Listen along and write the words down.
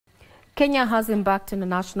Kenya has embarked on a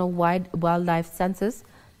national-wide wildlife census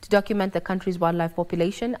to document the country's wildlife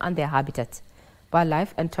population and their habitat.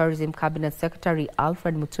 Wildlife and Tourism Cabinet Secretary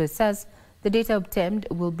Alfred Mutue says the data obtained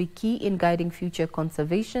will be key in guiding future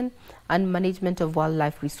conservation and management of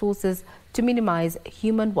wildlife resources to minimize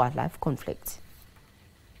human-wildlife conflict.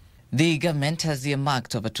 The government has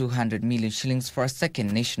earmarked over 200 million shillings for a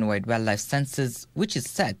second nationwide wildlife census, which is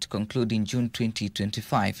set to conclude in June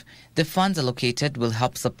 2025. The funds allocated will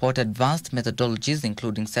help support advanced methodologies,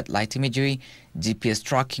 including satellite imagery, GPS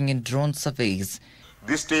tracking, and drone surveys.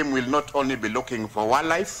 This team will not only be looking for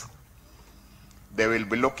wildlife, they will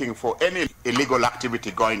be looking for any illegal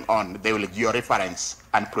activity going on. They will georeference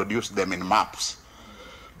and produce them in maps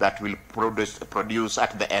that will produce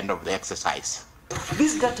at the end of the exercise.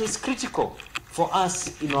 This data is critical for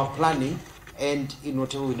us in our planning and in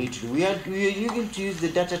whatever we need to do. We are going to use the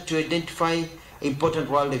data to identify important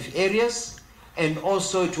wildlife areas, and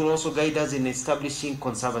also it will also guide us in establishing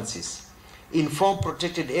conservancies, inform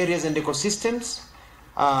protected areas and ecosystems,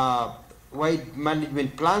 wide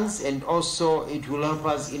management plans, and also it will help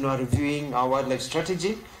us in our reviewing our wildlife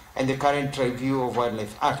strategy and the current review of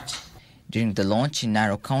Wildlife Act. During the launch in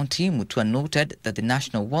Narok County, Mutua noted that the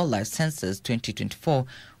National Wildlife Census 2024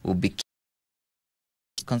 will be key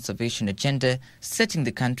conservation agenda, setting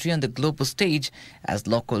the country on the global stage as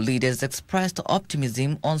local leaders expressed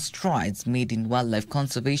optimism on strides made in wildlife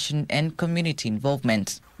conservation and community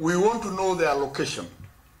involvement. We want to know their location.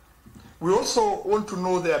 We also want to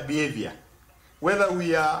know their behavior, whether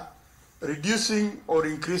we are reducing or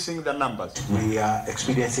increasing the numbers. We are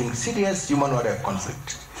experiencing serious human-wildlife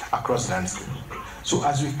conflict across the landscape. So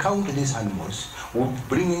as we count these animals, we're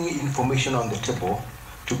bringing information on the table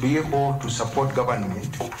to be able to support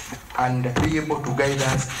government and be able to guide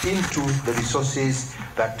us into the resources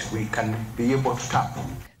that we can be able to tap.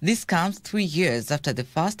 This comes 3 years after the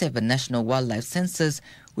first ever National Wildlife Census,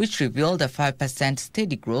 which revealed a 5%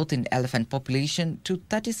 steady growth in elephant population to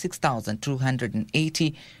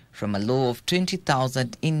 36,280 from a low of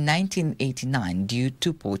 20,000 in 1989 due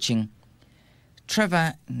to poaching.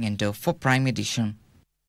 Trevor Ngendo for Prime Edition.